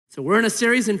So we're in a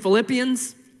series in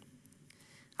Philippians.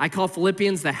 I call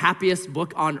Philippians the happiest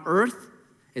book on earth.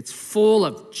 It's full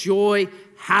of joy,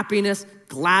 happiness,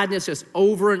 gladness, just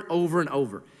over and over and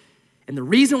over. And the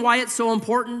reason why it's so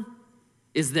important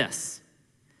is this.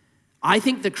 I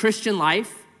think the Christian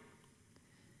life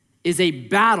is a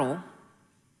battle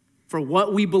for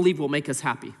what we believe will make us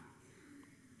happy.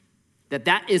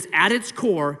 That is at its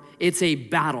core, it's a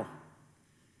battle.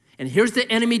 And here's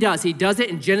the enemy does. He does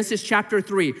it in Genesis chapter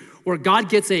 3, where God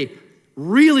gets a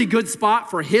really good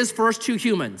spot for his first two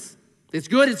humans. It's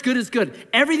good, it's good, it's good.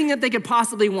 Everything that they could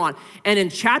possibly want. And in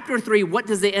chapter 3, what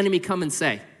does the enemy come and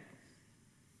say?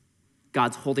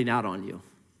 God's holding out on you.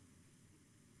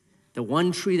 The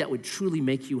one tree that would truly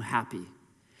make you happy.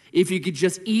 If you could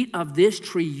just eat of this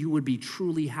tree, you would be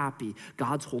truly happy.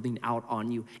 God's holding out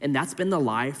on you. And that's been the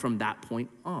lie from that point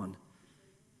on.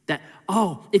 That,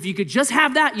 if you could just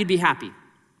have that, you'd be happy.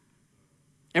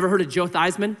 Ever heard of Joe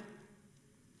Theismann?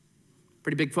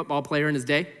 Pretty big football player in his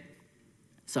day.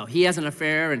 So he has an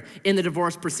affair, and in the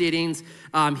divorce proceedings,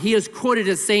 he is quoted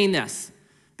as saying this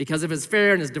because of his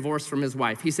affair and his divorce from his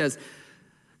wife. He says,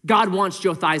 God wants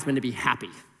Joe Theismann to be happy.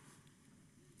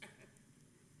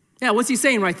 Yeah, what's he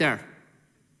saying right there?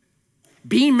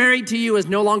 Being married to you is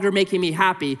no longer making me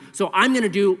happy, so I'm gonna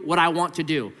do what I want to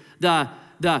do.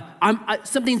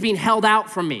 Something's being held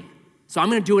out from me, so I'm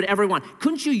gonna do whatever I want.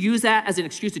 Couldn't you use that as an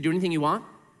excuse to do anything you want?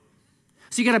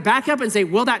 So you gotta back up and say,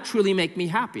 will that truly make me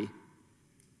happy?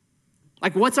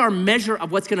 Like, what's our measure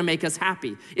of what's gonna make us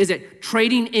happy? Is it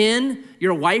trading in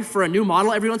your wife for a new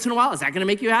model every once in a while? Is that gonna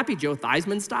make you happy, Joe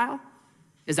Theismann style?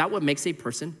 Is that what makes a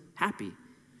person happy?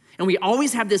 And we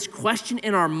always have this question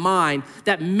in our mind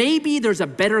that maybe there's a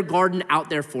better garden out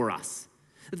there for us.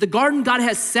 That the garden God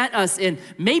has set us in,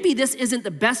 maybe this isn't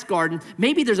the best garden.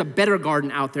 Maybe there's a better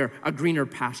garden out there, a greener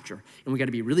pasture. And we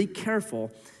gotta be really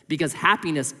careful because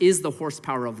happiness is the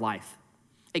horsepower of life.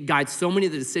 It guides so many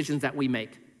of the decisions that we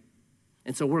make.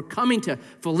 And so we're coming to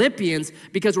Philippians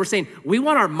because we're saying we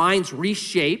want our minds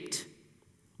reshaped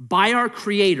by our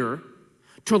Creator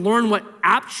to learn what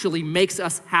actually makes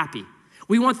us happy.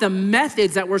 We want the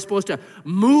methods that we're supposed to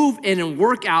move in and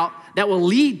work out that will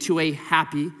lead to a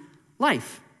happy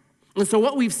life. And so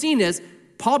what we've seen is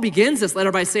Paul begins this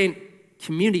letter by saying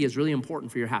community is really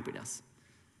important for your happiness.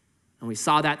 And we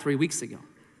saw that 3 weeks ago.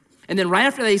 And then right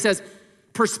after that, he says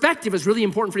perspective is really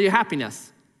important for your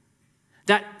happiness.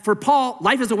 That for Paul,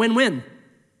 life is a win-win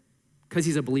because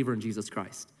he's a believer in Jesus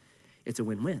Christ. It's a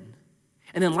win-win.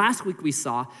 And then last week we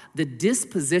saw the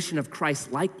disposition of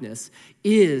Christ's likeness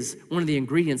is one of the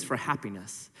ingredients for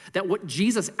happiness. That what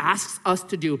Jesus asks us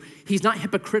to do, he's not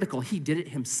hypocritical, he did it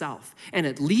himself. And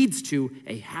it leads to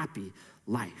a happy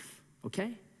life,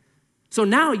 okay? So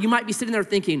now you might be sitting there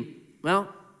thinking, well,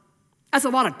 that's a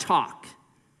lot of talk,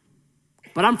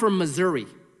 but I'm from Missouri.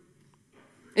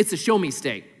 It's a show me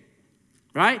state,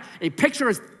 right? A picture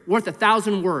is worth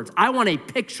 1,000 words. I want a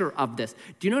picture of this.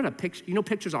 Do you know what a picture? You know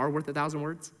pictures are worth 1,000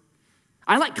 words?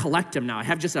 I like collect them now. I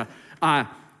have just a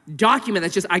document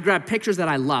that's just, I grab pictures that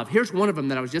I love. Here's one of them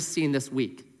that I was just seeing this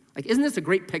week. Like, isn't this a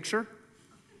great picture?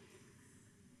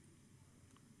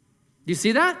 Do you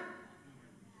see that?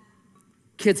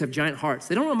 Kids have giant hearts.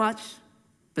 They don't know much,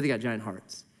 but they got giant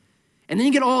hearts. And then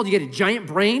you get old, you get a giant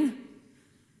brain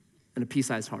and a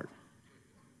pea-sized heart.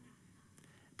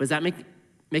 But is that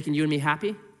making you and me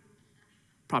happy?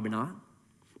 Probably not.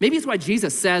 Maybe it's why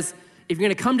Jesus says, if you're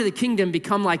gonna come to the kingdom,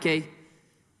 become like a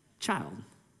child.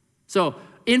 So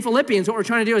in Philippians, what we're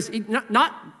trying to do is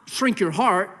not shrink your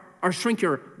heart or shrink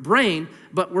your brain,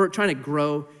 but we're trying to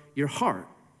grow your heart.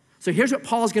 So here's what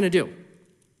Paul's gonna do.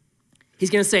 He's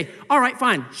gonna say, all right,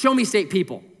 fine, show me state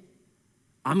people.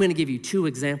 I'm gonna give you 2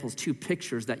 examples, 2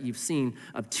 pictures that you've seen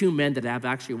of 2 men that have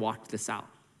actually walked this out.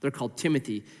 They're called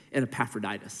Timothy and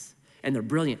Epaphroditus. And they're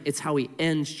brilliant. It's how he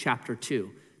ends chapter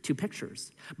 2, 2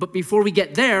 pictures. But before we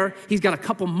get there, he's got a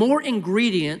couple more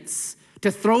ingredients to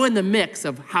throw in the mix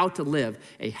of how to live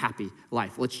a happy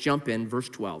life. Let's jump in, verse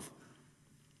 12.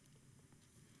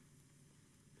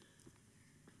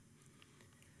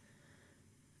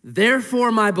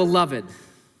 Therefore, my beloved,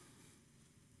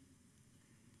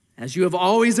 as you have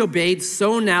always obeyed,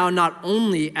 so now, not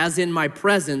only as in my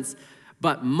presence,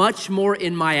 but much more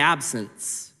in my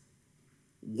absence,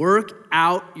 work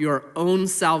out your own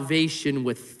salvation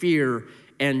with fear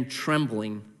and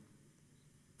trembling.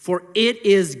 For it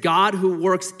is God who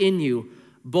works in you,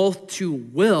 both to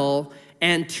will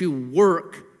and to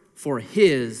work for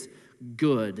his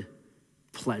good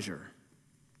pleasure.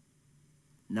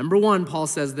 Number 1, Paul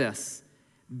says this,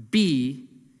 be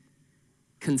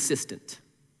consistent.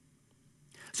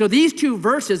 So these 2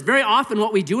 verses, very often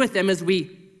what we do with them is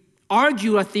we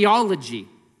argue a theology.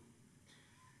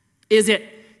 Is it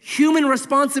human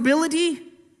responsibility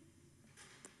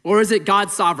or is it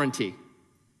God's sovereignty?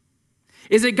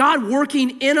 Is it God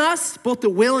working in us, both the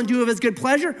will and do of his good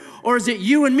pleasure, or is it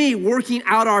you and me working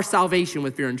out our salvation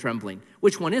with fear and trembling?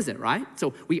 Which one is it, right?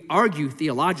 So we argue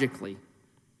theologically.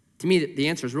 To me, the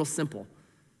answer is real simple.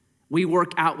 We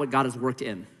work out what God has worked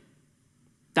in.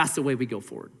 That's the way we go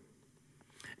forward.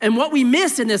 And what we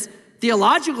miss in this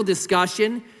theological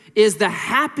discussion is the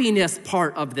happiness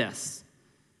part of this,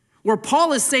 where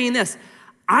Paul is saying this,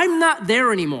 I'm not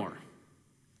there anymore.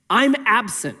 I'm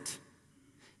absent.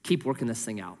 Keep working this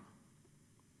thing out.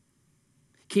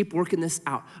 Keep working this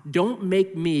out. Don't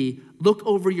make me look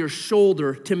over your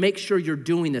shoulder to make sure you're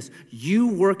doing this. You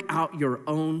work out your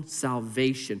own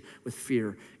salvation with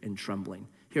fear and trembling.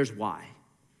 Here's why.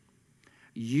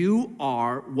 You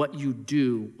are what you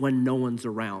do when no one's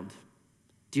around.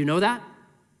 Do you know that?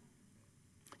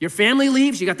 Your family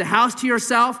leaves, you got the house to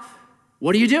yourself.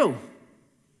 What do?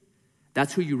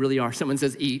 That's who you really are. Someone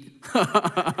says, eat.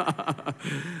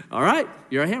 All right,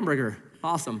 you're a hamburger.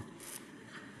 Awesome.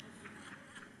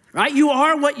 Right? You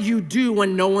are what you do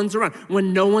when no one's around,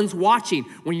 when no one's watching,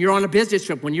 when you're on a business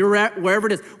trip, when you're at wherever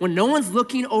it is, when no one's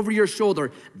looking over your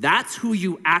shoulder. That's who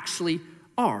you actually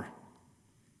are.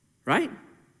 Right?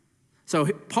 So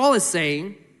Paul is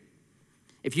saying,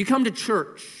 if you come to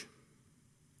church,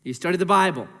 you study the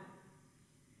Bible,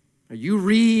 or you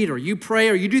read, or you pray,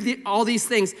 or you do all these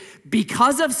things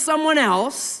because of someone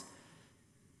else,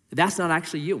 that's not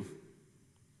actually you.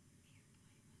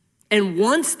 And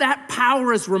once that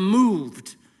power is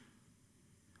removed,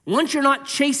 once you're not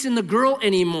chasing the girl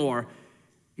anymore,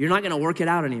 you're not going to work it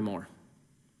out anymore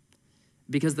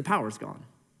because the power's gone.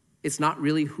 It's not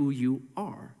really who you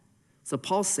are. So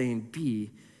Paul's saying,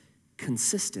 be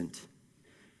consistent.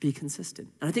 Be consistent.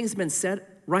 And I think it's been said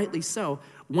rightly so.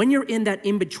 When you're in that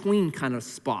in-between kind of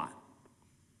spot,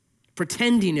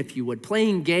 pretending, if you would,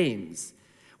 playing games,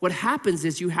 what happens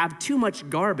is you have too much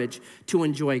garbage to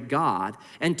enjoy God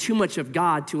and too much of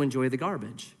God to enjoy the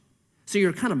garbage. So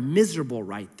you're kind of miserable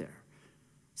right there.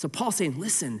 So Paul's saying,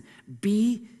 listen,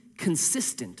 be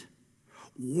consistent.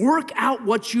 Work out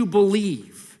what you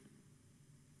believe.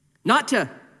 Not to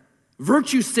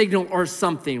virtue signal or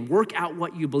something. Work out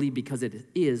what you believe because it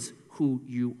is who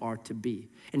you are to be.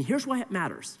 And here's why it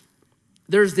matters.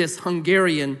 There's this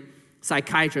Hungarian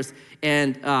psychiatrist,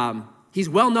 and he's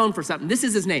well known for something. This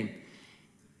is his name.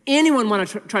 Anyone want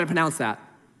to try to pronounce that?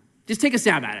 Just take a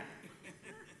stab at it.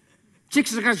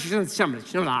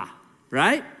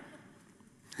 Right?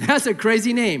 That's a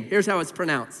crazy name. Here's how it's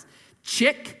pronounced.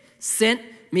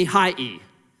 Csikszentmihalyi.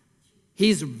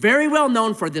 He's very well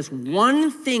known for this one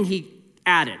thing he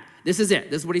added. This is it.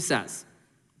 This is what he says.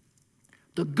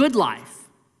 The good life,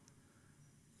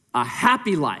 a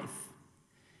happy life,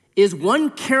 is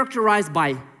one characterized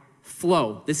by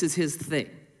flow. This is his thing.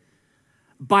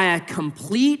 By a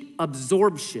complete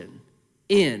absorption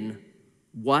in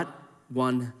what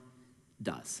one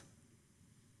does.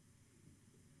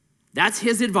 That's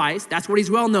his advice. That's what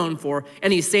he's well known for.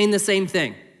 And he's saying the same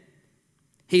thing.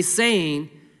 He's saying,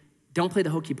 don't play the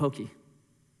hokey pokey.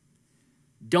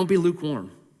 Don't be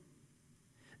lukewarm.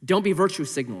 Don't be virtue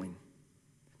signaling.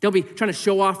 Don't be trying to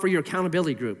show off for your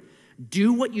accountability group.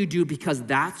 Do what you do because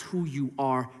that's who you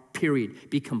are, period.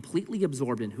 Be completely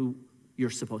absorbed in who you're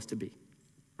supposed to be,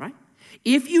 right?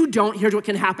 If you don't, here's what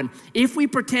can happen. If we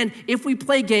pretend, if we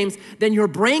play games, then your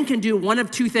brain can do one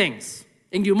of two things.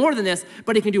 It can do more than this,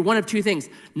 but it can do one of two things.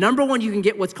 Number one, you can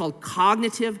get what's called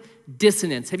cognitive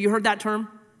dissonance. Have you heard that term?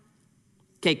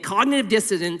 Okay, cognitive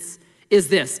dissonance is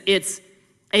this. It's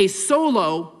a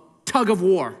solo tug of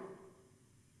war.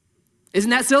 Isn't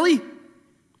that silly?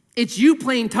 It's you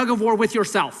playing tug of war with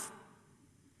yourself.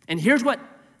 And here's what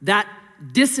that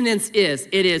dissonance is.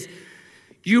 It is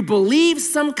you believe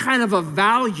some kind of a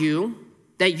value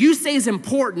that you say is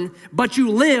important, but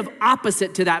you live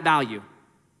opposite to that value.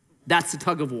 That's the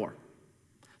tug of war.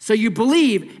 So you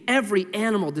believe every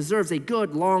animal deserves a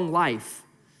good, long life,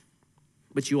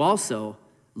 but you also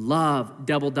love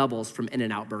double doubles from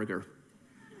In-N-Out Burger.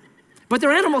 But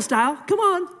they're animal style, come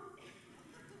on.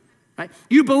 Right?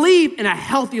 You believe in a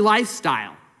healthy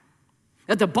lifestyle,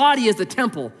 that the body is the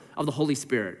temple of the Holy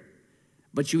Spirit,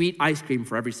 but you eat ice cream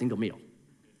for every single meal,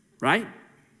 right?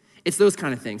 It's those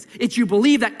kind of things. It's you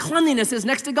believe that cleanliness is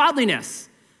next to godliness,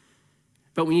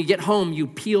 but when you get home, you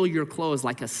peel your clothes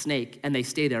like a snake and they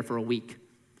stay there for a week,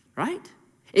 right?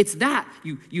 It's that.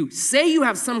 You say you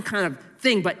have some kind of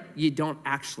thing, but you don't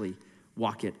actually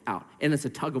walk it out. And it's a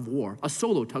tug of war, a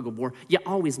solo tug of war. You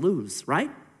always lose,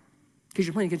 right? Because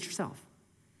you're playing against yourself.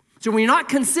 So when you're not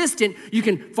consistent, you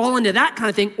can fall into that kind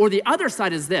of thing. Or the other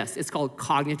side is this. It's called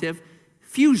cognitive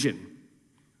fusion.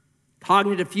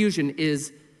 Cognitive fusion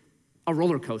is a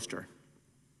roller coaster.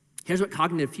 Here's what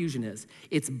cognitive fusion is.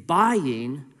 It's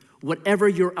buying whatever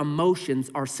your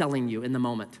emotions are selling you in the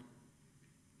moment.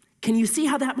 Can you see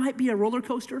how that might be a roller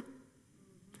coaster?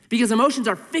 Because emotions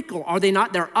are fickle, are they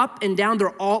not? They're up and down,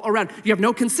 they're all around. You have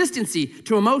no consistency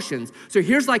to emotions. So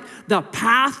here's like the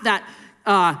path that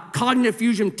cognitive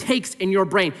fusion takes in your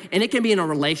brain. And it can be in a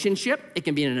relationship, it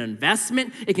can be in an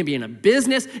investment, it can be in a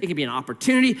business, it can be an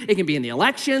opportunity, it can be in the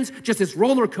elections, just this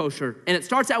roller coaster. And it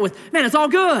starts out with, man, it's all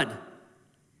good.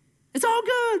 It's all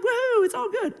good, woohoo, it's all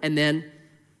good. And then,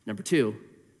 number 2,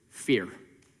 fear.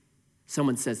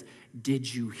 Someone says,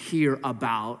 did you hear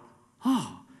about,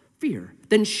 fear.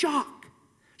 Then shock.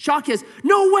 Shock is,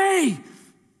 no way,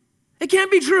 it can't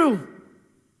be true.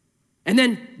 And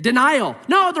then denial.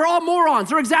 No, they're all morons.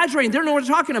 They're exaggerating. They don't know what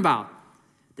they're talking about.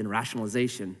 Then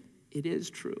rationalization. It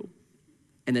is true.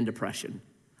 And then depression.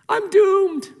 I'm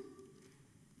doomed.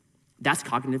 That's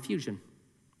cognitive fusion.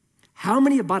 How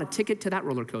many have bought a ticket to that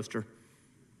roller coaster?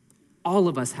 All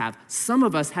of us have. Some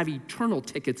of us have eternal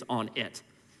tickets on it,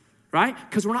 right?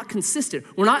 Because we're not consistent.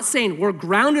 We're not saying we're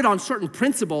grounded on certain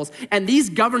principles and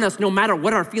these govern us no matter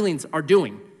what our feelings are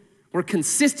doing. We're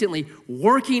consistently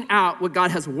working out what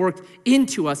God has worked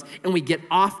into us, and we get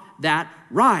off that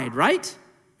ride, right?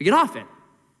 We get off it.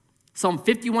 Psalm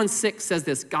 51:6 says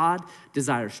this, God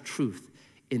desires truth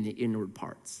in the inward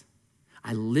parts.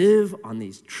 I live on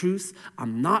these truths.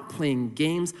 I'm not playing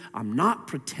games. I'm not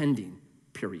pretending,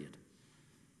 period.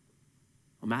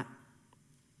 Well, Matt,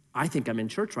 I think I'm in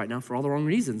church right now for all the wrong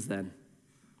reasons then.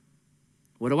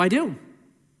 What do I do?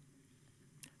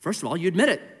 First of all, you admit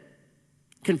it.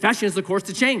 Confession is the course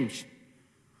to change.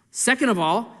 Second of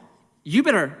all,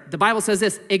 the Bible says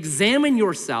this, examine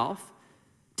yourself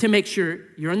to make sure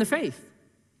you're in the faith.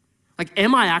 Like,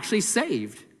 am I actually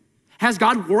saved? Has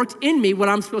God worked in me what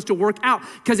I'm supposed to work out?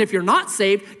 Because if you're not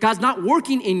saved, God's not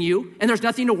working in you and there's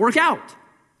nothing to work out.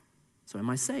 So am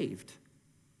I saved?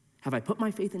 Have I put my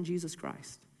faith in Jesus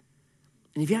Christ?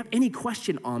 And if you have any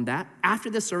question on that, after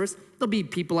this service, there'll be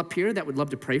people up here that would love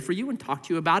to pray for you and talk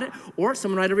to you about it, or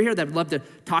someone right over here that would love to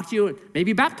talk to you and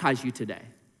maybe baptize you today.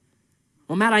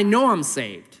 Well, Matt, I know I'm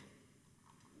saved.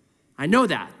 I know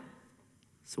that.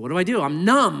 So what do? I'm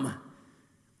numb.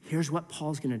 Here's what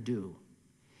Paul's gonna do.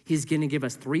 He's gonna give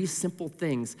us 3 simple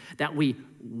things that we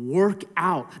work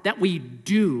out, that we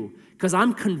do, because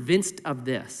I'm convinced of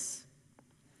this.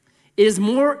 It is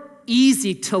more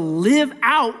easy to live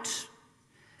out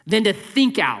than to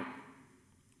think out.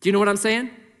 Do you know what I'm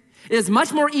saying? It is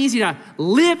much more easy to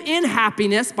live in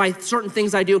happiness by certain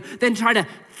things I do than try to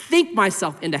think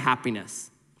myself into happiness.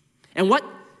 And what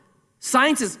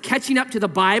science is catching up to the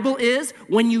Bible is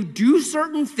when you do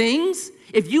certain things,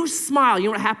 if you smile, you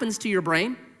know what happens to your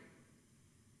brain?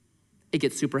 It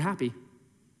gets super happy.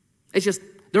 It's just,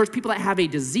 there's people that have a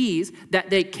disease that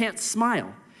they can't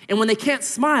smile. And when they can't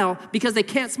smile, because they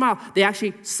can't smile, they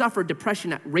actually suffer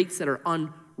depression at rates that are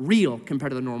unreal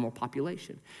compared to the normal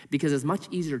population, because it's much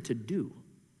easier to do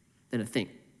than to think.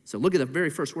 So look at the very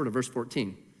first word of verse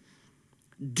 14.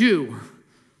 Do,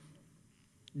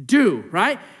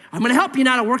 right? I'm going to help you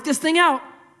now to work this thing out.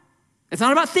 It's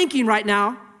not about thinking right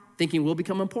now. Thinking will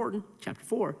become important, chapter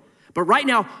 4. But right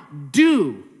now,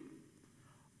 do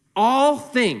all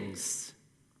things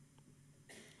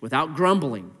without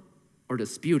grumbling or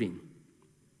disputing,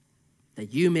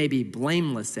 that you may be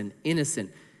blameless and innocent,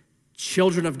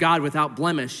 children of God without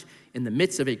blemish in the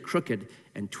midst of a crooked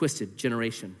and twisted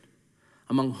generation,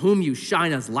 among whom you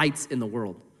shine as lights in the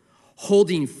world,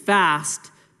 holding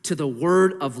fast to the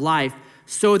word of life,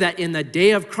 so that in the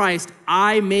day of Christ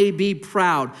I may be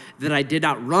proud that I did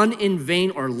not run in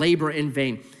vain or labor in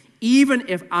vain. Even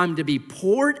if I'm to be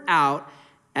poured out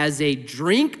as a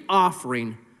drink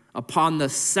offering upon the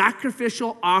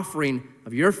sacrificial offering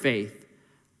of your faith,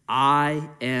 I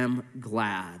am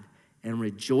glad and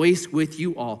rejoice with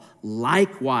you all.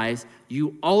 Likewise,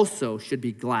 you also should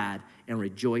be glad and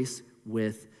rejoice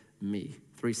with me.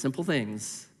 3 simple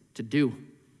things to do.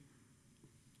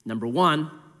 Number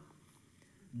 1,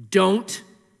 don't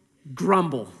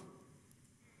grumble.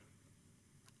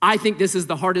 I think this is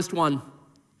the hardest one.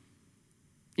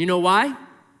 You know why?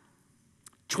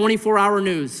 24-hour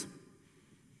news.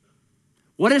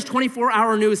 What does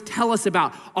 24-hour news tell us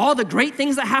about? All the great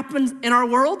things that happen in our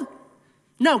world?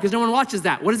 No, because no one watches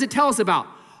that. What does it tell us about?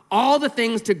 All the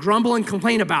things to grumble and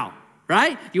complain about,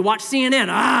 right? You watch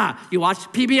CNN, you watch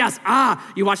PBS,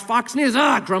 you watch Fox News,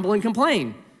 grumble and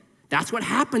complain. That's what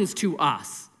happens to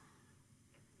us.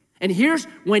 And here's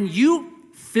when you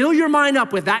fill your mind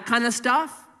up with that kind of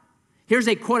stuff. Here's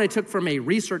a quote I took from a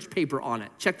research paper on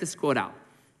it. Check this quote out.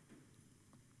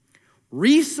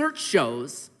 Research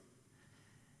shows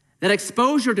that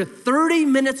exposure to 30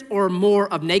 minutes or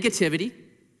more of negativity,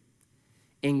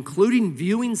 including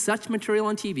viewing such material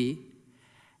on TV,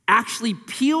 actually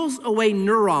peels away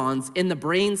neurons in the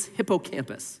brain's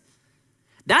hippocampus.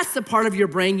 That's the part of your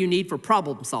brain you need for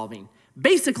problem solving.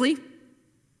 Basically,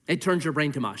 it turns your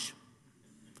brain to mush.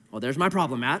 Well, there's my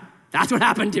problem, Matt. That's what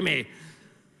happened to me.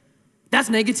 That's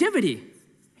negativity.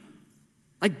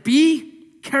 Like, be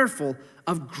careful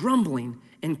of grumbling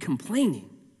and complaining.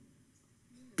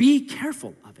 Be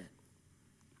careful of it.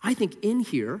 I think in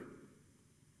here,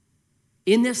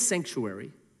 in this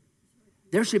sanctuary,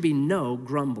 there should be no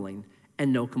grumbling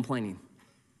and no complaining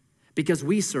because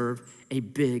we serve a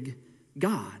big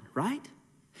God, right?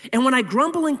 And when I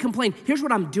grumble and complain, here's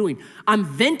what I'm doing. I'm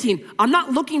venting. I'm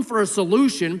not looking for a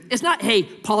solution. It's not, hey,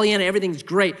 Pollyanna, everything's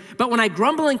great. But when I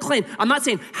grumble and complain, I'm not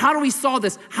saying, how do we solve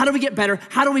this? How do we get better?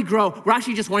 How do we grow? We're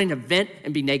actually just wanting to vent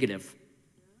and be negative.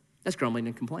 That's grumbling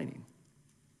and complaining.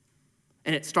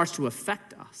 And it starts to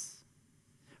affect us.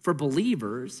 For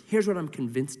believers, here's what I'm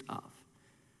convinced of.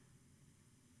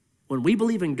 When we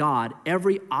believe in God,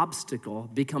 every obstacle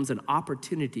becomes an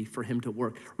opportunity for him to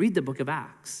work. Read the book of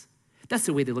Acts. That's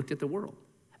the way they looked at the world.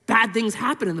 Bad things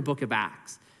happen in the book of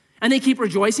Acts. And they keep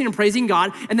rejoicing and praising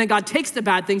God, and then God takes the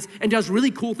bad things and does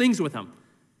really cool things with them.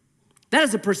 That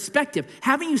is a perspective.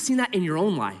 Haven't you seen that in your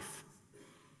own life?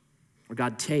 Where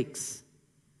God takes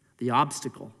the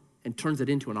obstacle and turns it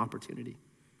into an opportunity.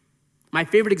 My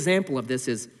favorite example of this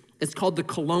is, it's called the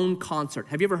Cologne Concert.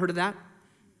 Have you ever heard of that?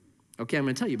 Okay, I'm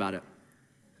gonna tell you about it.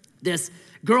 This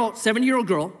girl, 7-year-old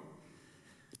girl,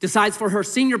 decides for her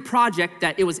senior project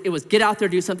that it was get out there,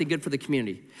 do something good for the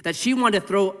community. That she wanted to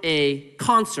throw a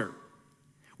concert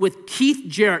with Keith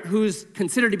Jarrett, who's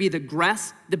considered to be the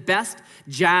best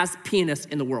jazz pianist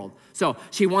in the world. So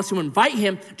she wants to invite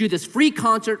him, do this free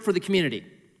concert for the community.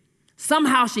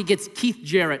 Somehow she gets Keith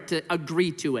Jarrett to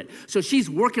agree to it. So she's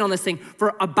working on this thing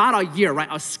for about a year, right?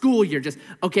 A school year, just,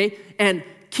 okay? And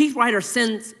Keith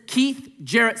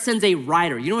Jarrett sends a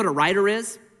writer. You know what a writer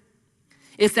is?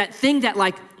 It's that thing that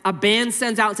like a band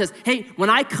sends out and says, hey, when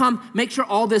I come, make sure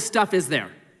all this stuff is there.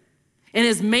 And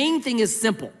his main thing is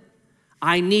simple.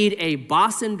 I need a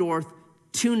Bossendorf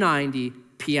 290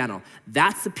 piano.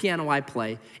 That's the piano I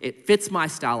play. It fits my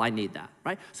style. I need that,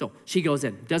 right? So she goes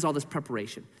in, does all this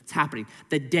preparation. It's happening.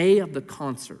 The day of the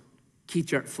concert, Keith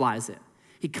Jarrett flies in.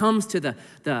 He comes to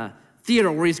the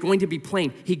theater where he's going to be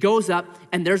playing. He goes up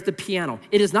and there's the piano.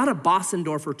 It is not a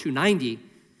Bossendorfer 290.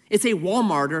 It's a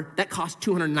Walmarter that costs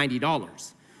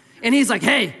 $290. And he's like,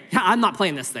 hey, I'm not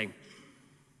playing this thing.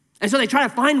 And so they try to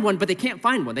find one, but they can't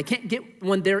find one. They can't get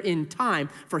one there in time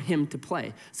for him to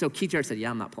play. So Keith Jarrett said, yeah,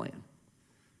 I'm not playing.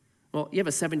 Well, you have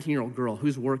a 17-year-old girl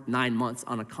who's worked 9 months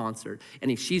on a concert, and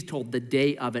if she's told the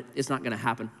day of it, it's not gonna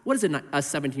happen. What does a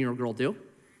 17-year-old girl do?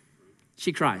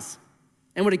 She cries.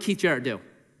 And what did Keith Jarrett do?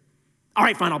 All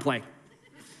right, fine, I'll play.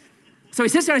 So he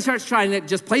sits down and starts trying to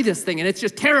just play this thing, and it's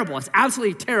just terrible. It's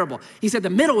absolutely terrible. He said the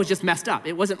middle was just messed up.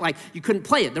 It wasn't like you couldn't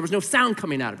play it. There was no sound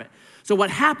coming out of it. So what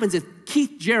happens is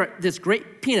Keith Jarrett, this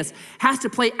great pianist, has to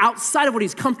play outside of what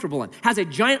he's comfortable in, has a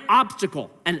giant obstacle,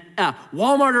 and a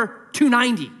Walmarter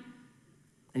 290.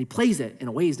 And he plays it in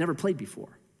a way he's never played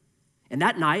before. And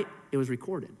that night, it was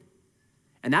recorded.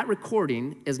 And that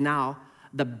recording is now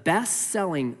the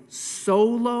best-selling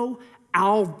solo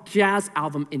jazz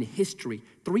album in history.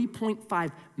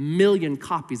 3.5 million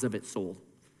copies of it sold.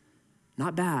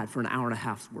 Not bad for an hour and a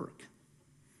half's work.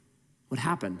 What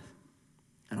happened?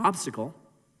 An obstacle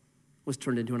was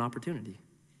turned into an opportunity.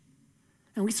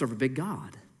 And we serve a big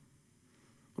God.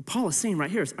 What Paul is saying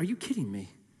right here is, are you kidding me?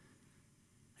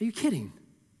 Are you kidding?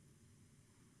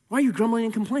 Why are you grumbling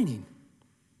and complaining?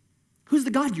 Who's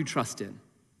the God you trust in?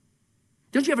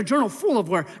 Don't you have a journal full of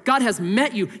where God has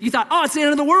met you? You thought, oh, it's the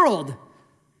end of the world.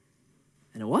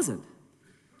 And it wasn't.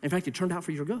 In fact, it turned out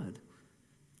for your good.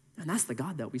 And that's the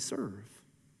God that we serve.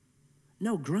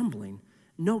 No grumbling,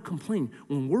 no complaining.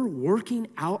 When we're working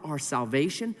out our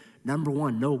salvation, number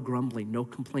one, no grumbling, no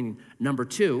complaining. Number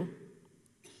two,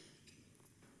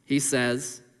 he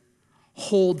says,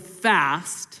 hold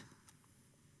fast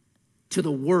to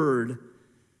the word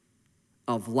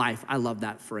of life. I love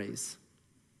that phrase.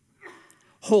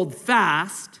 Hold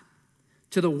fast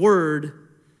to the word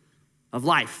of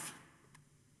life.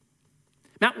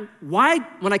 Now, why,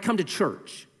 when I come to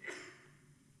church,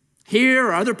 here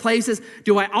or other places,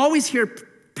 do I always hear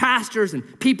pastors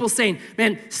and people saying,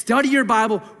 man, study your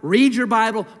Bible, read your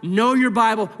Bible, know your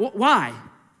Bible? Why?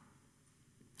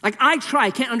 Like,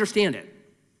 I can't understand it.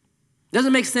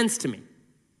 Doesn't make sense to me.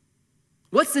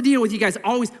 What's the deal with you guys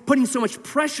always putting so much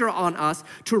pressure on us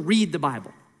to read the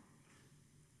Bible?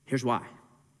 Here's why.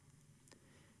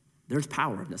 There's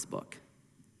power in this book.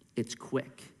 It's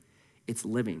quick, it's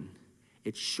living,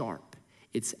 it's sharp,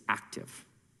 it's active.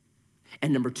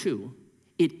 And number two,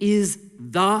 it is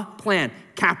the plan.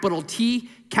 Capital T,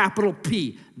 capital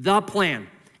P, the plan.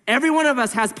 Every one of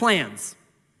us has plans.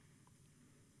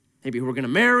 Maybe who we're gonna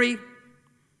marry,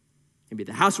 maybe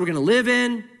the house we're gonna live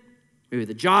in, maybe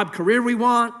the job, career we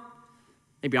want,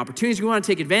 maybe opportunities we wanna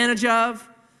take advantage of,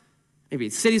 maybe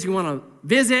cities we wanna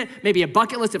visit, maybe a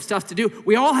bucket list of stuff to do.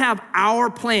 We all have our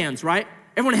plans, right?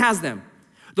 Everyone has them.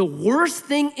 The worst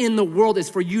thing in the world is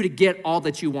for you to get all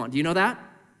that you want. Do you know that?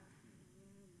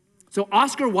 So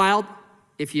Oscar Wilde,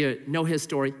 if you know his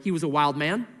story, he was a wild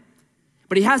man.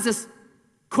 But he has this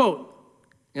quote,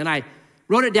 and I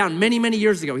wrote it down many, many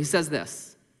years ago. He says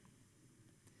this: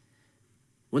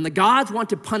 when the gods want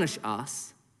to punish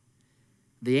us,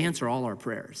 they answer all our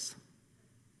prayers.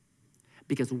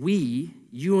 Because we,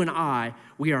 you and I,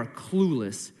 we are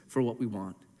clueless for what we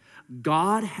want.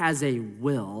 God has a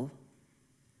will,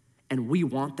 and we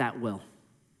want that will.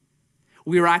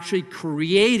 We are actually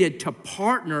created to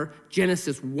partner,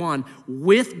 Genesis 1,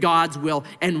 with God's will.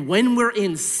 And when we're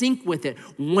in sync with it,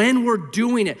 when we're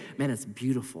doing it, man, it's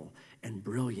beautiful and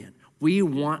brilliant. We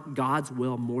want God's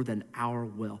will more than our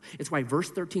will. It's why verse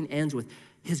 13 ends with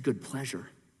his good pleasure.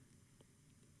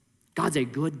 God's a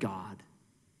good God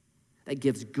that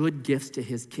gives good gifts to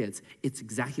his kids. It's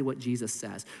exactly what Jesus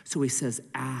says. So he says,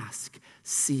 ask,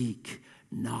 seek,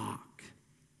 knock.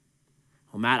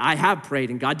 Well, Matt, I have prayed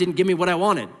and God didn't give me what I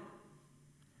wanted.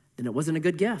 Then it wasn't a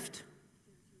good gift.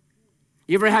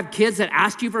 You ever have kids that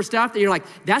ask you for stuff that you're like,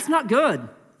 that's not good,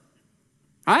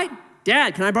 right?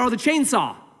 Dad, can I borrow the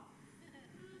chainsaw?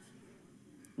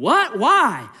 What?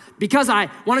 Why? Because I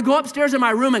want to go upstairs in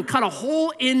my room and cut a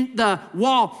hole in the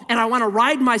wall, and I want to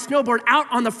ride my snowboard out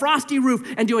on the frosty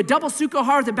roof and do a double Suko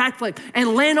with a backflip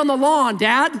and land on the lawn,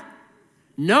 Dad?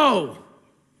 No.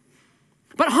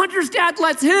 But Hunter's dad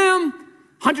lets him.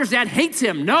 Hunter's dad hates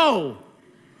him. No.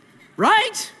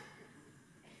 Right?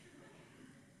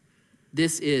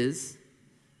 This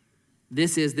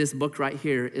book right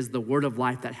here is the word of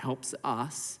life that helps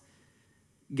us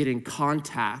get in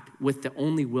contact with the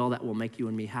only will that will make you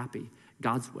and me happy,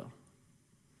 God's will.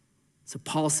 So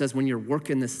Paul says when you're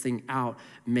working this thing out,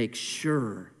 make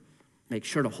sure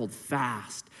to hold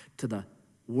fast to the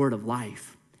word of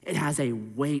life. It has a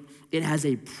weight, it has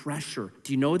a pressure.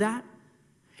 Do you know that?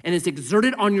 And it's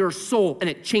exerted on your soul and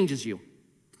it changes you.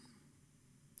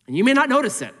 And you may not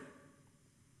notice it.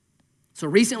 So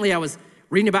recently I was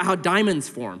reading about how diamonds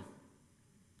form.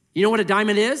 You know what a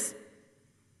diamond is?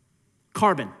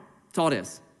 Carbon. That's all it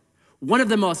is. One of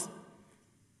the most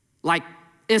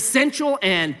essential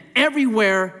and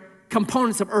everywhere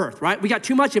components of Earth, right? We got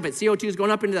too much of it. CO2 is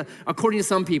going up according to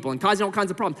some people, and causing all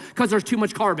kinds of problems because there's too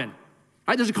much carbon.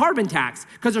 Right? There's a carbon tax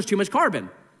because there's too much carbon.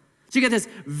 So you get this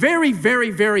very,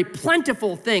 very, very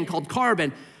plentiful thing called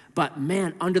carbon, but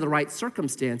man, under the right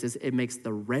circumstances, it makes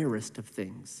the rarest of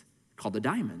things called the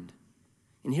diamond.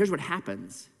 And here's what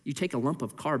happens. You take a lump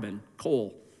of carbon,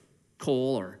 coal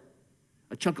or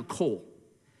a chunk of coal,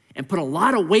 and put a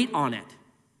lot of weight on it.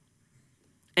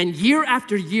 And year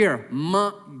after year,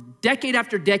 decade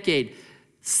after decade,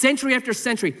 century after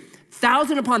century,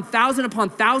 thousand upon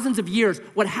thousands of years,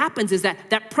 what happens is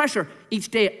that pressure, each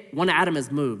day, one atom is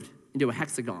moved into a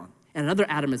hexagon, and another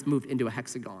atom is moved into a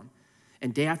hexagon.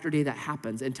 And day after day that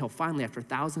happens until finally, after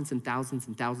thousands and thousands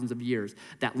and thousands of years,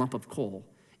 that lump of coal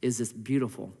is this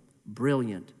beautiful,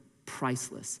 brilliant,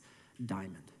 priceless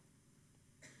diamond.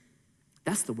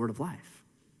 That's the word of life.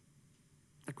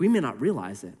 We may not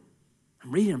realize it.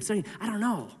 I'm reading, I'm studying, I don't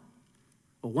know.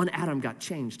 Well, one atom got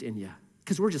changed in you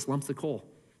because we're just lumps of coal.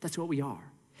 That's what we are.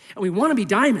 And we want to be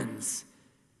diamonds.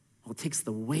 Well, it takes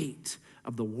the weight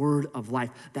of the word of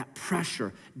life, that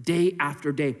pressure, day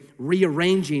after day,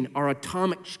 rearranging our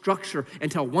atomic structure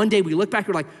until one day we look back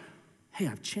and we're like, hey,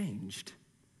 I've changed,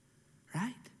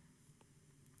 right?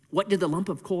 What did the lump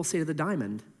of coal say to the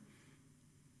diamond?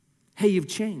 Hey, you've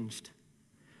changed.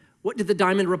 What did the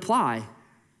diamond reply?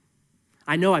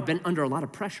 I know I've been under a lot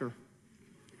of pressure.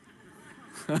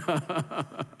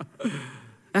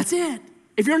 That's it.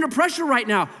 If you're under pressure right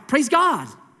now, praise God.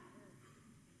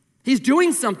 He's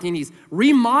doing something. He's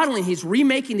remodeling. He's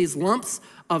remaking these lumps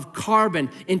of carbon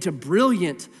into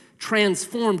brilliant,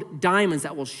 transformed diamonds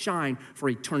that will shine for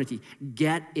eternity.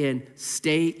 Get in,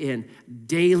 stay in,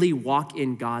 daily walk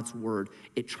in God's word.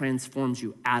 It transforms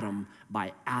you atom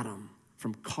by atom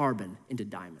from carbon into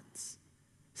diamonds.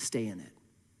 Stay in it.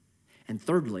 And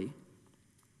thirdly,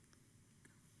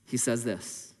 he says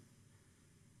this: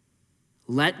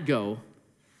 let go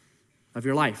of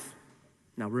your life.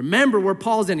 Now remember where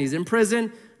Paul's in. He's in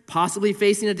prison, possibly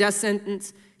facing a death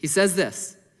sentence. He says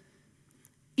this: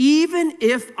 even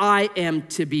if I am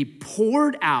to be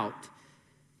poured out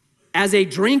as a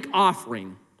drink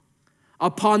offering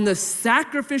upon the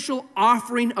sacrificial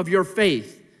offering of your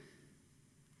faith.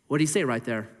 What did he say right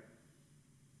there?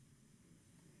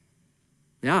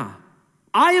 Yeah.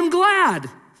 I am glad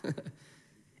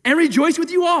and rejoice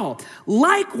with you all.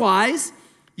 Likewise,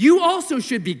 you also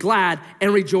should be glad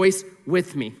and rejoice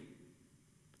with me.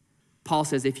 Paul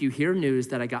says, if you hear news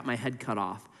that I got my head cut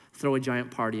off, throw a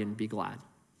giant party and be glad,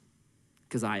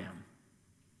 because I am.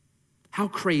 How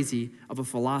crazy of a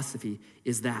philosophy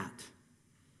is that?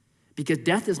 Because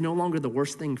death is no longer the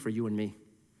worst thing for you and me.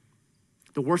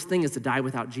 The worst thing is to die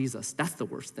without Jesus. That's the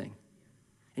worst thing.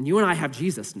 And you and I have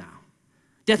Jesus now.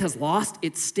 Death has lost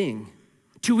its sting.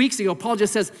 2 weeks ago, Paul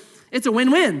just says, it's a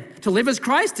win-win. To live as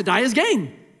Christ, to die as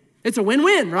gain. It's a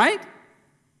win-win, right?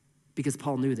 Because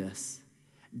Paul knew this.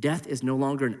 Death is no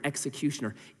longer an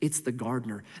executioner. It's the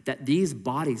gardener. That these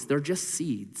bodies, they're just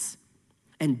seeds.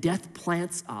 And death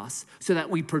plants us so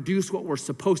that we produce what we're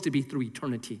supposed to be through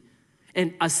eternity.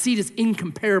 And a seed is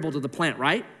incomparable to the plant,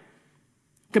 right?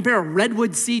 Compare a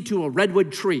redwood seed to a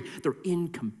redwood tree. They're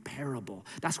incomparable.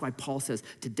 That's why Paul says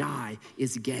to die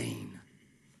is gain.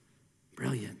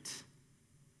 Brilliant.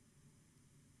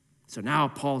 So now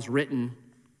Paul's written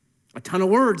a ton of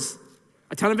words,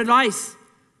 a ton of advice.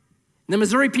 And the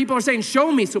Missouri people are saying,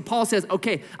 show me. So Paul says,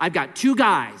 okay, I've got 2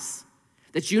 guys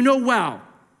that you know well.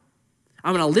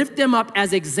 I'm going to lift them up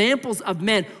as examples of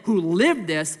men who live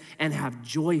this and have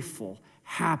joyful,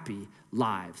 happy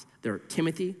lives. They're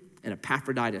Timothy and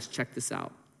Epaphroditus. Check this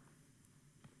out.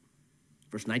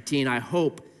 Verse 19, I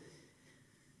hope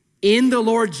in the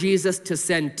Lord Jesus to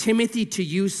send Timothy to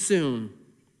you soon,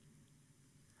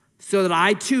 so that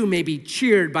I too may be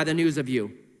cheered by the news of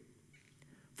you.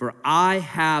 For I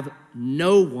have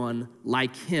no one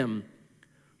like him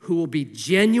who will be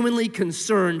genuinely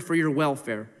concerned for your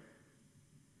welfare.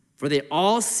 For they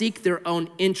all seek their own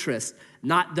interests,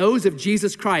 not those of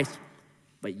Jesus Christ.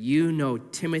 But you know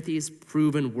Timothy's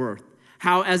proven worth,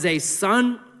 how as a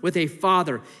son with a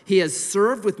father, he has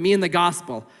served with me in the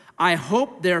gospel. I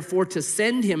hope, therefore, to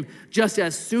send him just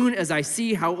as soon as I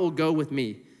see how it will go with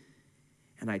me.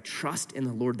 And I trust in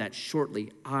the Lord that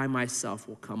shortly I myself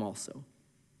will come also.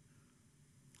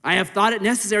 I have thought it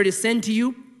necessary to send to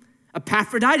you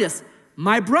Epaphroditus,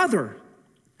 my brother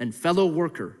and fellow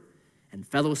worker and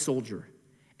fellow soldier,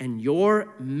 and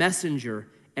your messenger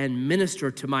and minister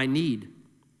to my need.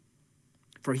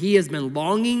 For he has been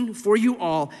longing for you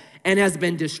all and has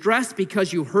been distressed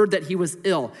because you heard that he was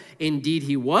ill. Indeed,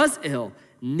 he was ill,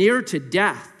 near to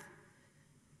death.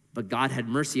 But God had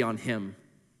mercy on him,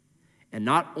 and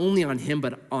not only on him,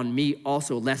 but on me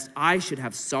also, lest I should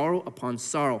have sorrow upon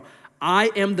sorrow. I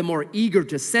am the more eager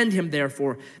to send him,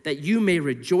 therefore, that you may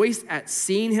rejoice at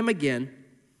seeing him again,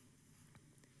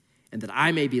 and that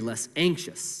I may be less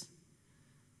anxious.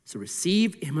 So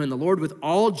receive him in the Lord with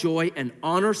all joy and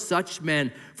honor such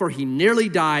men, for he nearly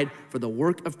died for the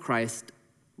work of Christ,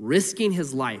 risking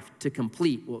his life to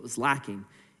complete what was lacking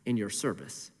in your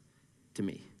service to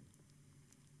me.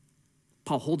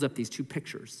 Paul holds up these 2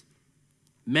 pictures,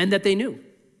 men that they knew.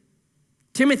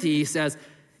 Timothy, he says,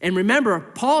 and remember,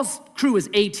 Paul's crew is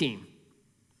A-team.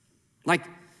 Like,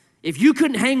 if you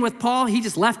couldn't hang with Paul, he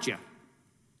just left you.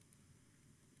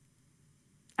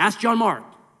 Ask John Mark.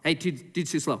 Hey,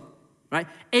 dude's too slow, right?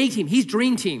 A-team, he's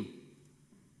dream team.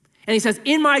 And he says,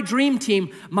 in my dream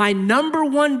team, my number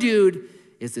 1 dude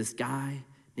is this guy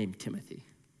named Timothy.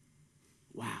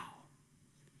 Wow.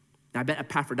 Now, I bet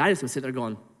Epaphroditus would sit there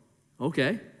going,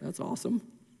 okay, that's awesome.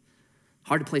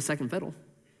 Hard to play second fiddle.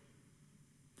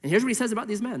 And here's what he says about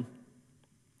these men.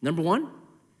 Number 1,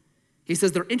 he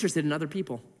says they're interested in other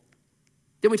people.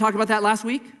 Didn't we talk about that last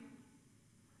week?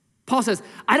 Paul says,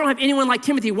 I don't have anyone like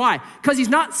Timothy. Why? Because he's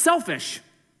not selfish.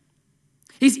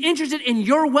 He's interested in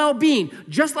your well-being,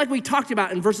 just like we talked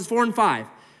about in verses 4 and 5,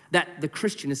 that the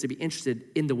Christian is to be interested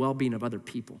in the well-being of other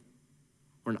people.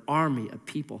 We're an army of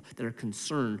people that are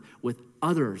concerned with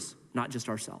others, not just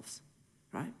ourselves,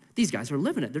 right? These guys are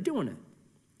living it. They're doing it.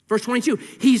 Verse 22,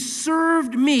 he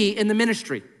served me in the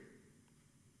ministry.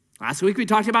 Last week we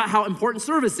talked about how important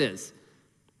service is.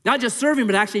 Not just serving,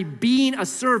 but actually being a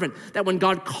servant, that when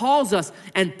God calls us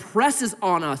and presses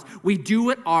on us, we do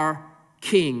what our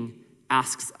King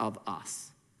asks of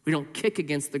us. We don't kick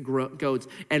against the goads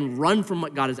and run from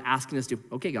what God is asking us to do.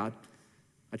 Okay, God,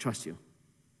 I trust you.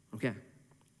 Okay,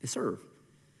 they serve.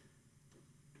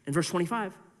 In verse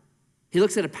 25, he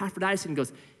looks at Epaphroditus and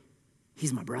goes,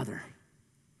 he's my brother.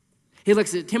 He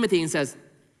looks at Timothy and says,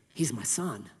 he's my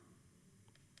son.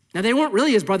 Now, they weren't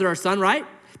really his brother or son, right?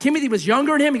 Timothy was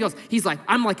younger than him. He goes, he's like,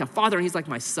 I'm like a father, and he's like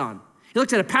my son. He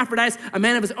looks at Epaphroditus, a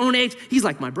man of his own age. He's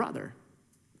like my brother.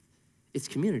 It's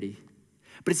community.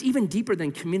 But it's even deeper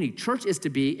than community. Church is to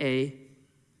be a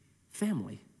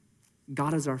family.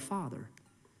 God is our father.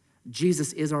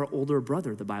 Jesus is our older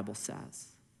brother, the Bible says.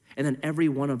 And then every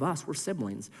one of us, we're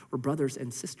siblings. We're brothers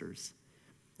and sisters.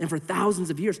 And for thousands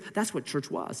of years, that's what church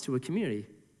was to a community.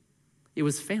 It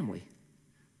was family.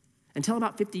 Until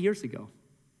about 50 years ago.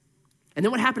 And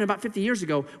then what happened about 50 years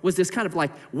ago was this kind of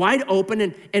like wide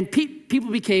open, and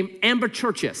people became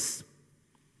ambitious.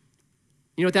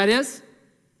 You know what that is?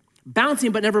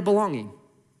 Bouncing but never belonging.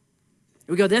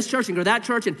 We go to this church and go to that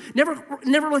church and never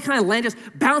really kind of land, just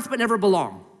bounce but never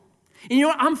belong. And you know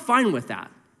what? I'm fine with that.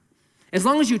 As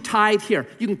long as you tithe here.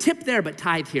 You can tip there, but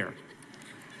tithe here.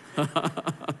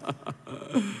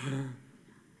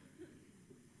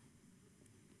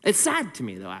 It's sad to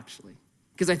me, though, actually,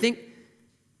 because I think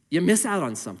you miss out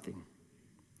on something.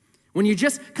 When you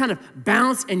just kind of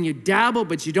bounce and you dabble,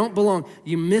 but you don't belong,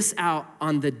 you miss out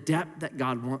on the depth that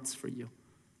God wants for you.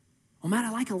 Well, Matt,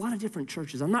 I like a lot of different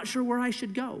churches. I'm not sure where I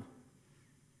should go.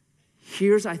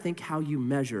 Here's, I think, how you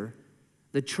measure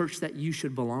the church that you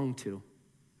should belong to.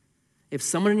 If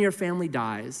someone in your family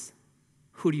dies,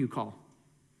 who do you call?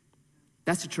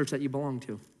 That's the church that you belong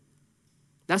to.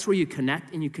 That's where you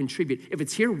connect and you contribute. If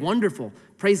it's here, wonderful.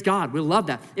 Praise God. We love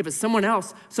that. If it's somewhere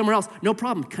else, no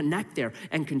problem. Connect there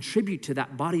and contribute to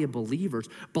that body of believers.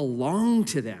 Belong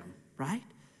to them, right?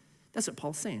 That's what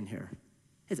Paul's saying here.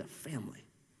 It's a family.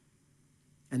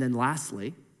 And then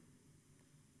lastly,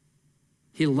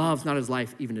 he loves not his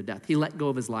life even to death. He let go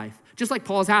of his life. Just like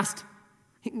Paul has asked.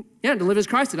 To live as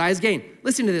Christ, to die as gain.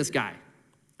 Listen to this guy,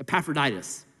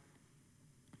 Epaphroditus.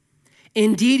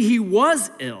 Indeed, he was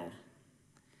ill,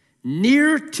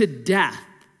 near to death,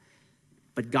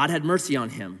 but God had mercy on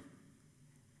him.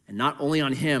 And not only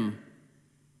on him,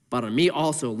 but on me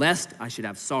also, lest I should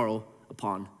have sorrow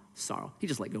upon sorrow. He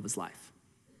just let go of his life.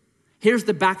 Here's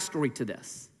the backstory to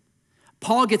this.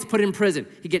 Paul gets put in prison.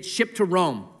 He gets shipped to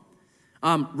Rome.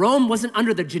 Rome wasn't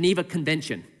under the Geneva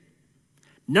Convention.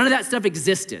 None of that stuff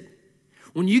existed.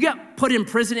 When you got put in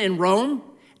prison in Rome,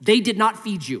 they did not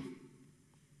feed you.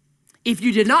 If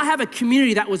you did not have a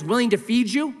community that was willing to feed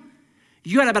you,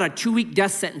 you had about a 2-week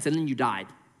death sentence and then you died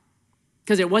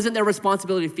because it wasn't their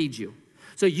responsibility to feed you.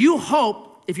 So you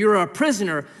hope, if you were a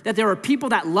prisoner, that there were people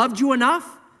that loved you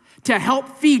enough to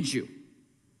help feed you,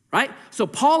 right? So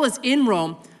Paul is in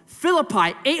Rome.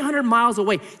 Philippi, 800 miles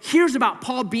away, hears about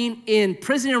Paul being in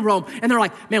prison in Rome, and they're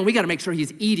like, man, we got to make sure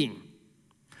he's eating.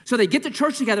 So they get the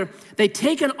church together, they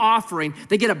take an offering,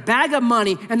 they get a bag of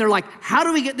money, and they're like, how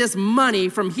do we get this money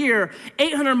from here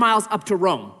 800 miles up to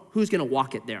Rome? Who's gonna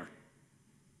walk it there?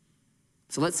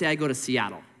 So let's say I go to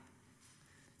Seattle,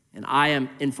 and I am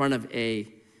in front of an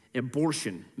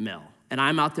abortion mill, and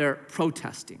I'm out there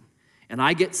protesting, and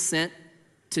I get sent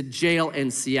to jail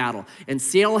in Seattle. And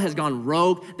Seattle has gone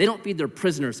rogue. They don't feed their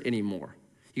prisoners anymore.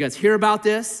 You guys hear about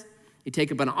this? You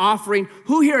take up an offering.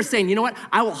 Who here is saying, you know what?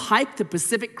 I will hike the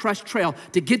Pacific Crest Trail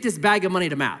to get this bag of money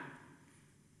to Matt.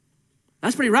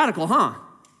 That's pretty radical, huh?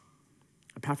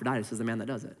 Epaphroditus is the man that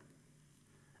does it.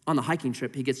 On the hiking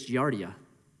trip, he gets giardia,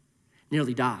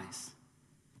 nearly dies.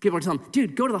 People are telling him,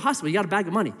 dude, go to the hospital. You got a bag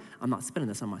of money. I'm not spending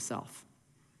this on myself.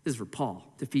 This is for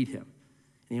Paul to feed him.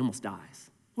 And he almost dies.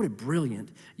 What a brilliant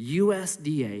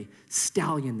USDA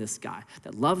stallion this guy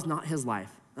that loves not his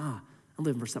life. I'm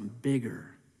living for something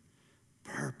bigger.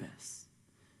 Purpose.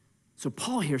 So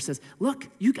Paul here says, look,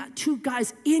 you got 2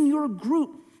 guys in your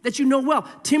group that you know well,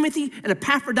 Timothy and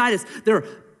Epaphroditus. They're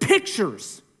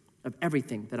pictures of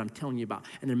everything that I'm telling you about.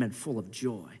 And they're men full of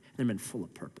joy. They're men full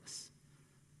of purpose.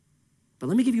 But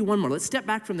let me give you one more. Let's step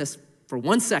back from this for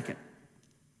 1 second.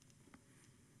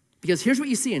 Because here's what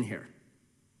you see in here.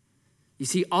 You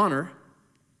see honor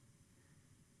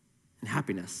and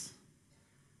happiness.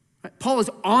 Right? Paul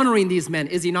is honoring these men,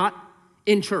 is he not?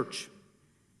 In church.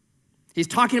 He's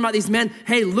talking about these men.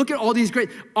 Hey, look at all these great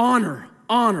honor,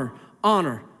 honor,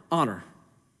 honor, honor.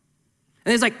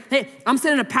 And he's like, hey, I'm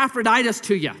sending Epaphroditus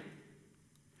to you.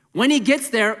 When he gets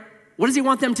there, what does he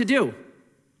want them to do?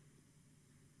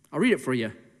 I'll read it for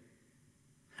you.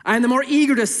 I am the more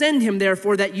eager to send him,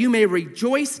 therefore, that you may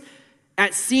rejoice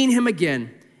at seeing him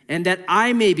again, and that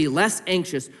I may be less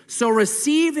anxious. So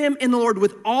receive him in the Lord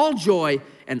with all joy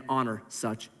and honor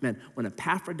such men. When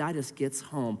Epaphroditus gets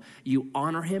home, you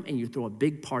honor him and you throw a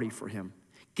big party for him.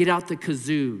 Get out the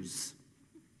kazoos.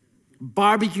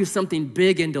 Barbecue something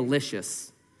big and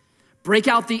delicious. Break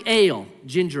out the ale,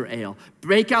 ginger ale.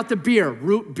 Break out the beer,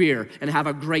 root beer, and have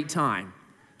a great time.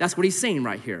 That's what he's saying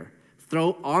right here.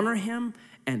 Honor him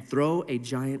and throw a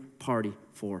giant party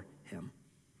for him.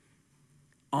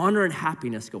 Honor and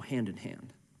happiness go hand in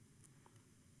hand.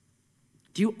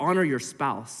 Do you honor your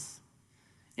spouse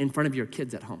in front of your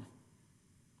kids at home?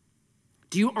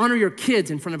 Do you honor your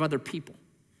kids in front of other people?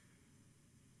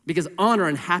 Because honor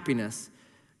and happiness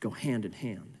go hand in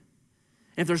hand.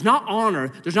 And if there's not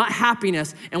honor, there's not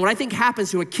happiness. And what I think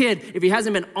happens to a kid if he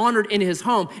hasn't been honored in his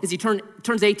home is he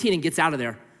turns 18 and gets out of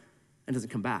there and doesn't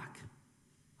come back.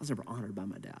 I was never honored by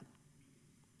my dad.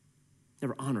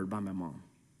 Never honored by my mom.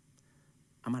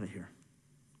 I'm out of here.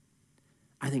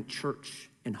 I think church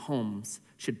and homes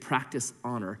should practice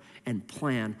honor and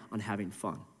plan on having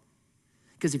fun.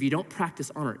 Because if you don't practice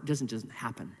honor, it doesn't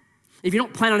happen. If you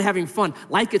don't plan on having fun,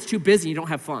 life gets too busy and you don't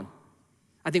have fun.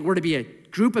 I think we're to be a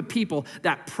group of people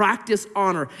that practice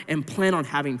honor and plan on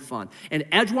having fun. And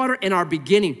Edgewater, in our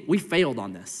beginning, we failed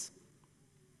on this.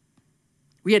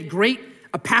 We had great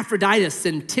Epaphroditus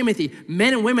and Timothy,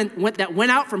 men and women that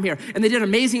went out from here, and they did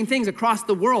amazing things across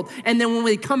the world. And then when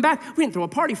we come back, we didn't throw a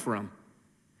party for them.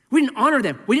 We didn't honor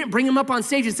them. We didn't bring them up on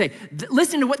stage and say,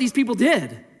 listen to what these people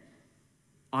did.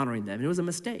 Honoring them. And it was a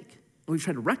mistake. And we've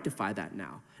tried to rectify that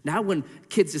now. Now when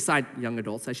kids decide, young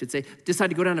adults I should say,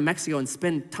 decide to go down to Mexico and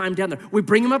spend time down there, we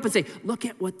bring them up and say, look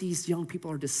at what these young people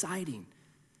are deciding.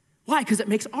 Why? Because it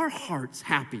makes our hearts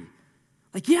happy.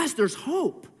 Like, yes, there's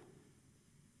hope.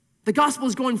 The gospel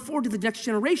is going forward to the next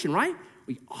generation, right?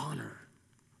 We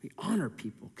honor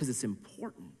people because it's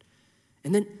important.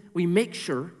 And then we make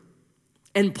sure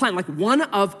and plan. Like one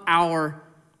of our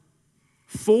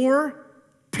 4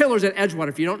 pillars at Edgewater,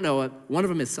 if you don't know it, one of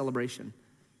them is celebration.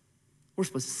 We're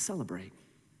supposed to celebrate.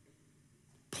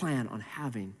 Plan on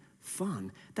having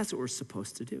fun. That's what we're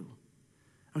supposed to do.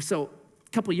 So a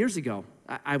couple years ago,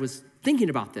 I was thinking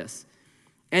about this.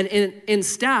 And in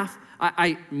staff,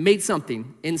 I made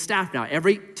something in staff now.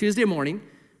 Every Tuesday morning,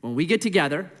 when we get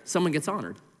together, someone gets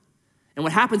honored. And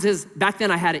what happens is, back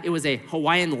then it was a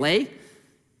Hawaiian lei,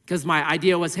 because my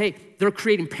idea was, hey, they're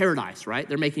creating paradise, right?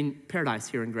 They're making paradise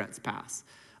here in Grants Pass,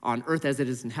 on earth as it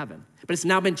is in heaven. But it's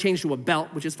now been changed to a belt,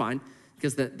 which is fine,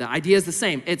 because the idea is the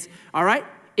same. It's, all right,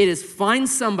 it is find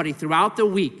somebody throughout the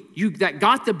week that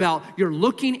got the belt. You're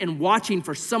looking and watching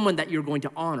for someone that you're going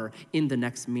to honor in the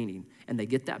next meeting. And they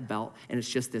get that belt, and it's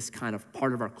just this kind of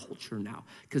part of our culture now,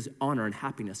 because honor and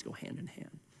happiness go hand in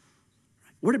hand.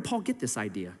 Where did Paul get this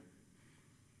idea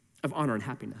of honor and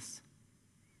happiness?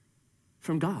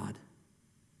 From God.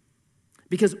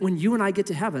 Because when you and I get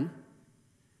to heaven,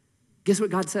 guess what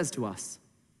God says to us?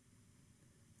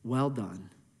 Well done,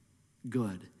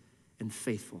 good and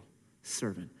faithful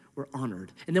servant. We're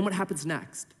honored. And then what happens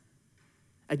next?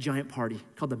 A giant party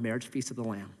called the Marriage Feast of the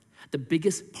Lamb. The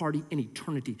biggest party in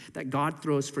eternity that God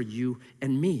throws for you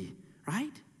and me,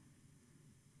 right?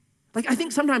 Like, I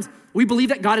think sometimes we believe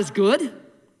that God is good,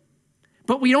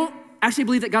 but we don't actually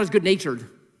believe that God is good-natured.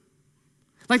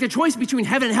 Like, the choice between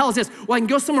heaven and hell is this: well, I can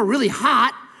go somewhere really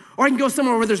hot, or I can go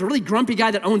somewhere where there's a really grumpy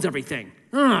guy that owns everything.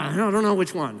 I don't know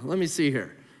which one. Let me see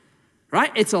here.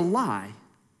 Right? It's a lie.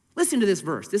 Listen to this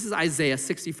verse. This is Isaiah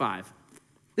 65.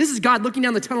 This is God looking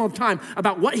down the tunnel of time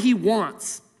about what he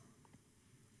wants.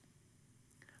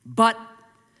 But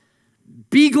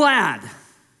be glad.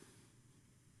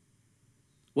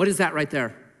 What is that right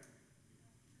there?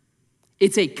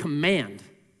 It's a command.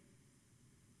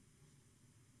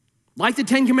 Like the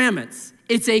 10 Commandments,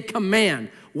 it's a command.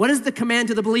 What is the command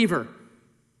to the believer?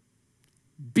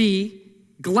 Be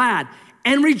glad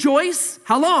and rejoice.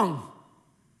 How long?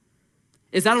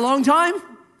 Is that a long time?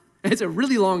 It's a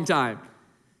really long time.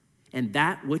 And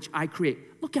that which I create.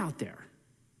 Look out there.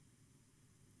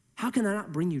 How can that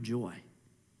not bring you joy?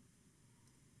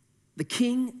 The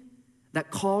King that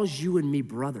calls you and me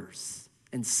brothers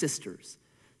and sisters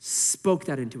spoke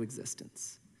that into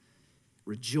existence.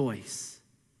 Rejoice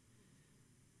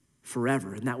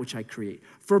forever in that which I create.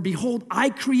 For behold,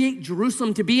 I create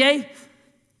Jerusalem to be a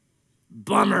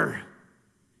bummer,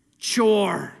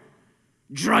 chore,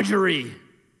 drudgery,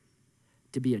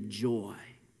 to be a joy,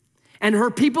 and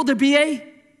her people to be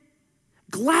a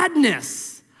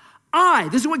gladness.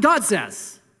 This is what God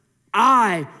says,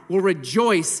 I will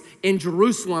rejoice in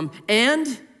Jerusalem and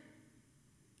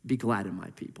be glad in my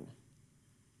people.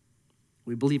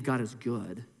 We believe God is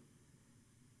good,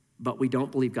 but we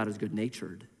don't believe God is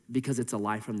good-natured, because it's a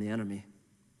lie from the enemy.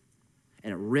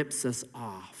 And it rips us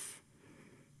off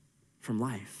from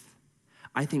life.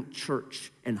 I think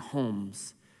church and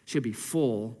homes should be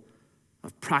full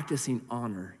of practicing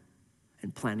honor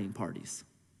and planning parties,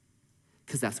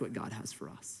 because that's what God has for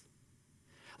us.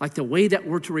 Like the way that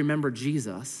we're to remember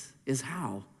Jesus is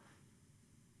how?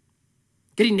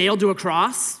 Getting nailed to a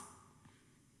cross?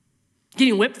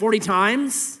 Getting whipped 40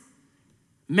 times?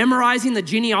 Memorizing the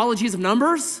genealogies of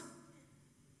Numbers?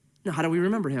 No, how do we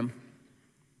remember him?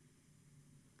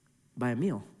 By a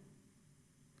meal,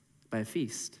 by a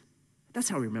feast. That's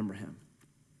how we remember him.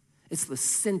 It's the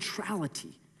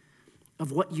centrality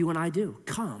of what you and I do.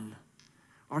 Come,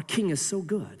 our King is so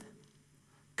good.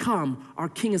 Come, our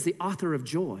King is the author of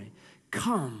joy.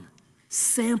 Come,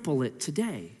 sample it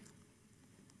today.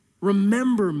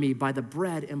 Remember me by the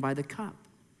bread and by the cup.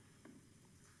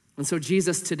 And so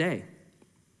Jesus today,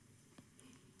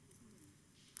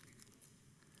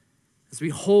 as we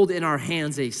hold in our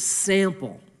hands a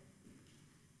sample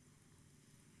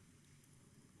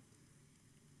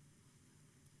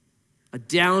a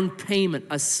down payment,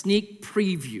 a sneak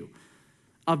preview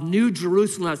of New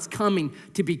Jerusalem that's coming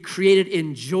to be created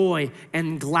in joy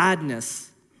and gladness.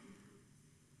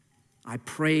 I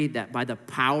pray that by the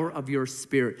power of your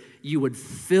Spirit, you would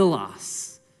fill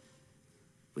us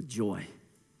with joy,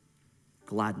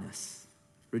 gladness,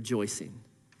 rejoicing,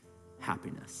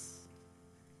 happiness.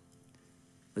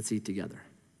 Let's eat together.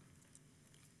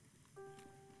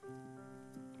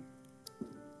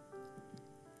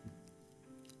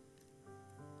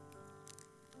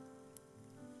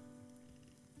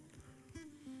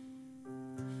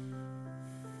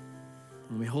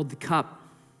 When we hold the cup,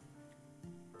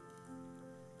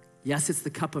 yes, it's the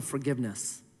cup of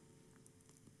forgiveness.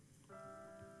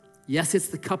 Yes, it's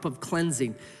the cup of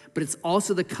cleansing, but it's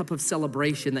also the cup of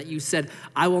celebration that you said,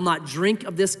 I will not drink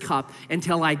of this cup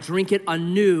until I drink it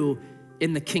anew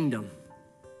in the kingdom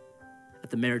at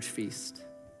the marriage feast.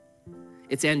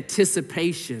 It's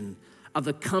anticipation of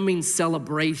the coming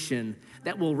celebration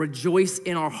that will rejoice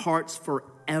in our hearts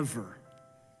forever.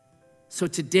 So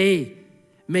today,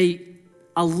 may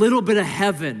a little bit of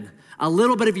heaven, a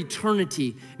little bit of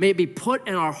eternity, may it be put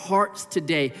in our hearts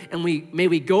today, and may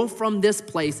we go from this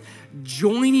place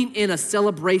joining in a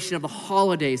celebration of the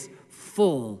holidays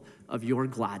full of your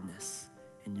gladness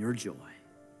and your joy.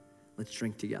 Let's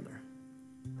drink together.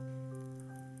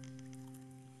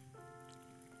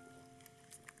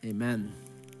 Amen.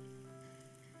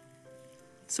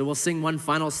 So we'll sing one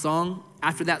final song.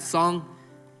 After that song,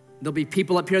 there'll be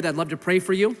people up here that'd love to pray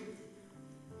for you,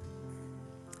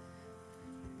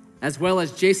 as well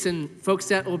as Jason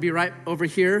Folkstedt will be right over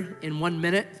here in 1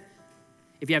 minute.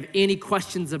 If you have any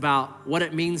questions about what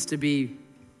it means to be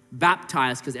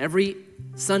baptized, because every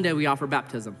Sunday we offer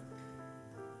baptism.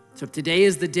 So if today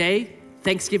is the day,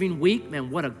 Thanksgiving week, man,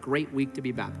 what a great week to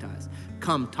be baptized.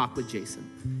 Come talk with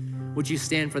Jason. Would you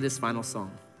stand for this final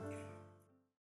song?